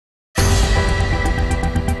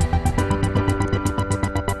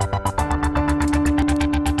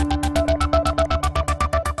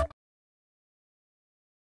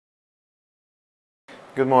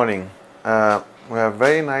Good morning. We have a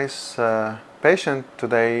very nice patient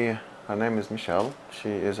today. Her name is Michelle. She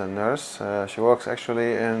is a nurse. She works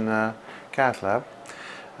actually in cath lab,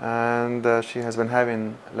 and she has been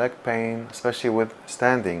having leg pain, especially with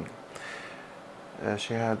standing.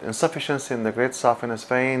 She had insufficiency in the great saphenous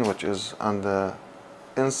vein, which is on the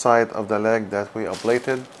inside of the leg that we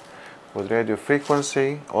ablated with radio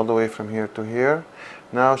frequency all the way from here to here.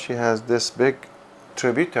 Now she has this big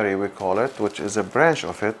tributary, we call it, which is a branch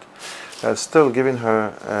of it that's still giving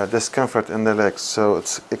her discomfort in the legs. So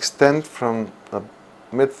it's extend from the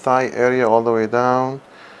mid-thigh area all the way down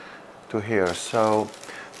to here. So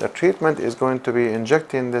the treatment is going to be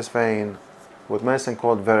injecting this vein with medicine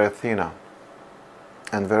called Varithena.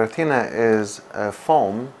 And Varithena is a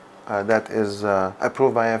foam that is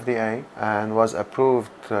approved by FDA and was approved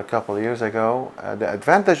a couple of years ago. The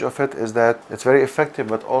advantage of it is that it's very effective,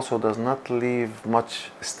 but also does not leave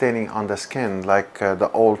much staining on the skin like the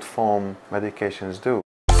old foam medications do.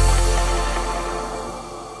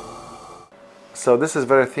 So this is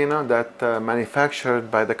Varithena that manufactured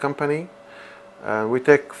by the company. We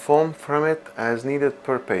take foam from it as needed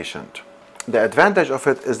per patient. The advantage of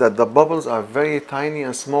it is that the bubbles are very tiny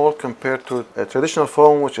and small compared to a traditional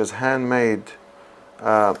foam, which is handmade,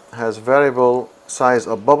 has variable size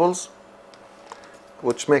of bubbles,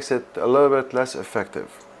 which makes it a little bit less effective.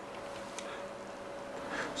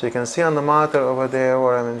 So you can see on the monitor over there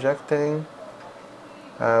where I'm injecting,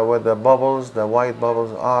 where the bubbles, the white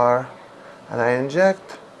bubbles are, and I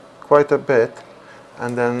inject quite a bit,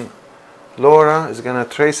 and then Laura is going to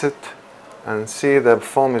trace it and see the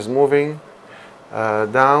foam is moving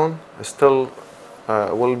down. Still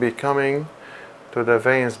will be coming to the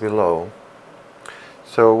veins below.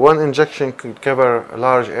 So one injection could cover a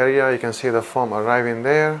large area. You can see the foam arriving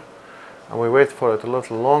there, and we wait for it a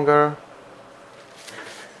little longer,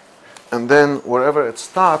 and then wherever it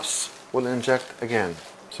stops we'll inject again.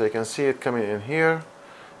 So you can see it coming in here,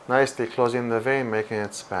 nicely closing the vein, making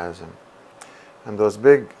it spasm, and those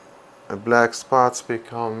big black spots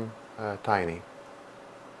become tiny.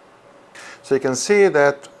 So you can see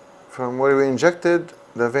that from where we injected,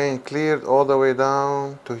 the vein cleared all the way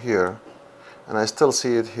down to here, and I still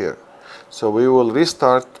see it here. So we will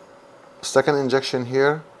restart second injection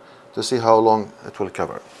here to see how long it will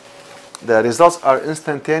cover. The results are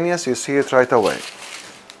instantaneous. You see it right away.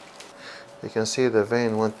 You can see the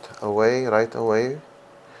vein went away right away,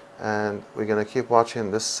 and we're going to keep watching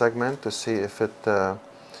this segment to see if it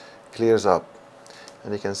clears up.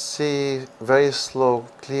 And you can see very slow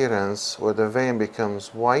clearance where the vein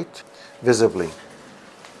becomes white visibly.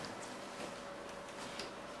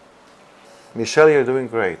 Michelle, you're doing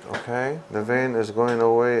great, okay? The vein is going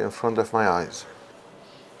away in front of my eyes.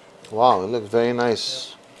 Wow, it looks very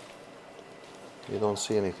nice. You don't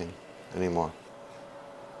see anything anymore.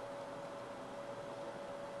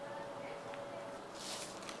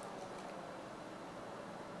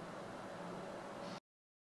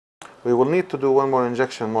 We will need to do one more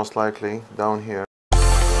injection most likely down here.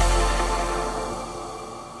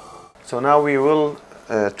 So now we will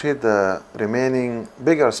treat the remaining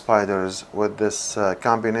bigger spiders with this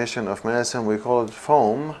combination of medicine. We call it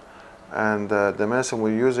foam, and the medicine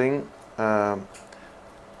we're using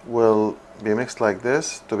will be mixed like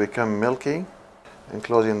this to become milky and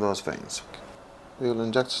closing those veins. We will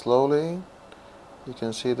inject slowly. You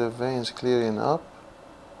can see the veins clearing up.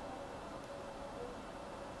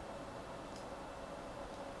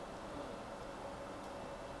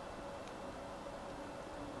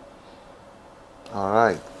 All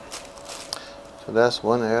right, so that's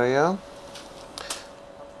one area.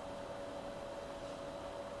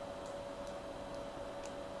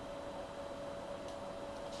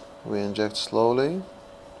 We inject slowly.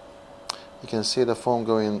 You can see the foam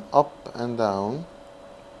going up and down.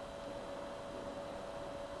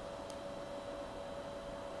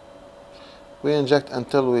 We inject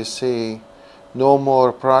until we see no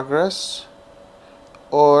more progress,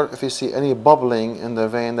 or if you see any bubbling in the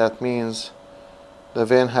vein, that means the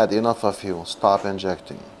vein had enough of you. Stop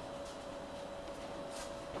injecting.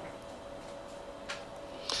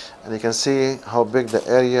 And you can see how big the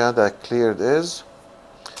area that cleared is.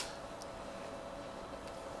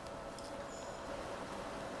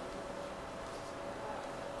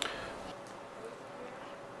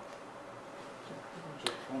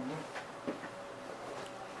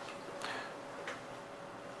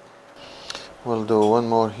 We'll do one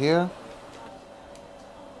more here.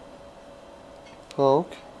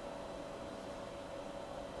 Poke.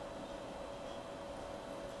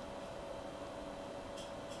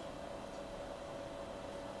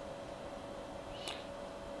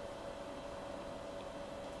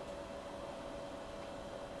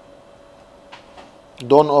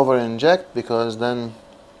 Don't over inject because then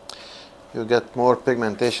you get more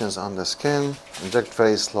pigmentations on the skin. Inject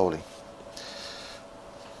very slowly.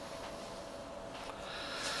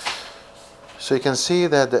 So you can see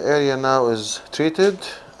that the area now is treated.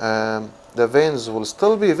 The veins will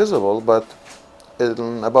still be visible, but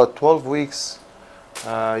in about 12 weeks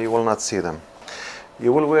you will not see them.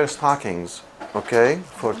 You will wear stockings, okay,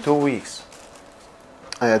 for 2 weeks.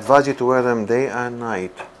 I advise you to wear them day and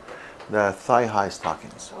night, the thigh-high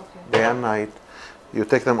stockings. Okay. Day and night. You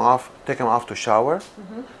take them off to shower,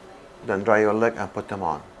 then dry your leg and put them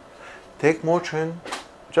on. Take Motrin,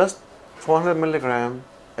 just 400 milligram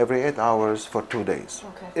every 8 hours for 2 days.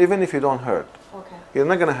 Okay. Even if you don't hurt. Okay. You're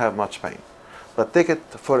not going to have much pain. But take it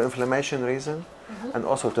for inflammation reason and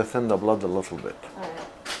also to thin the blood a little bit. All right.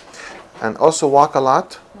 And also walk a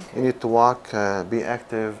lot. Okay. You need to walk, be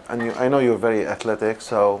active. And I know you're very athletic,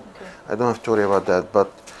 so I don't have to worry about that.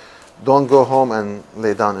 But don't go home and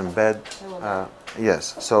lay down in bed.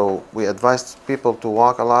 Yes, so we advise people to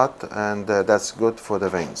walk a lot, and that's good for the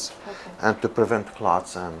veins and to prevent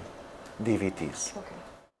clots and DVTs. Okay.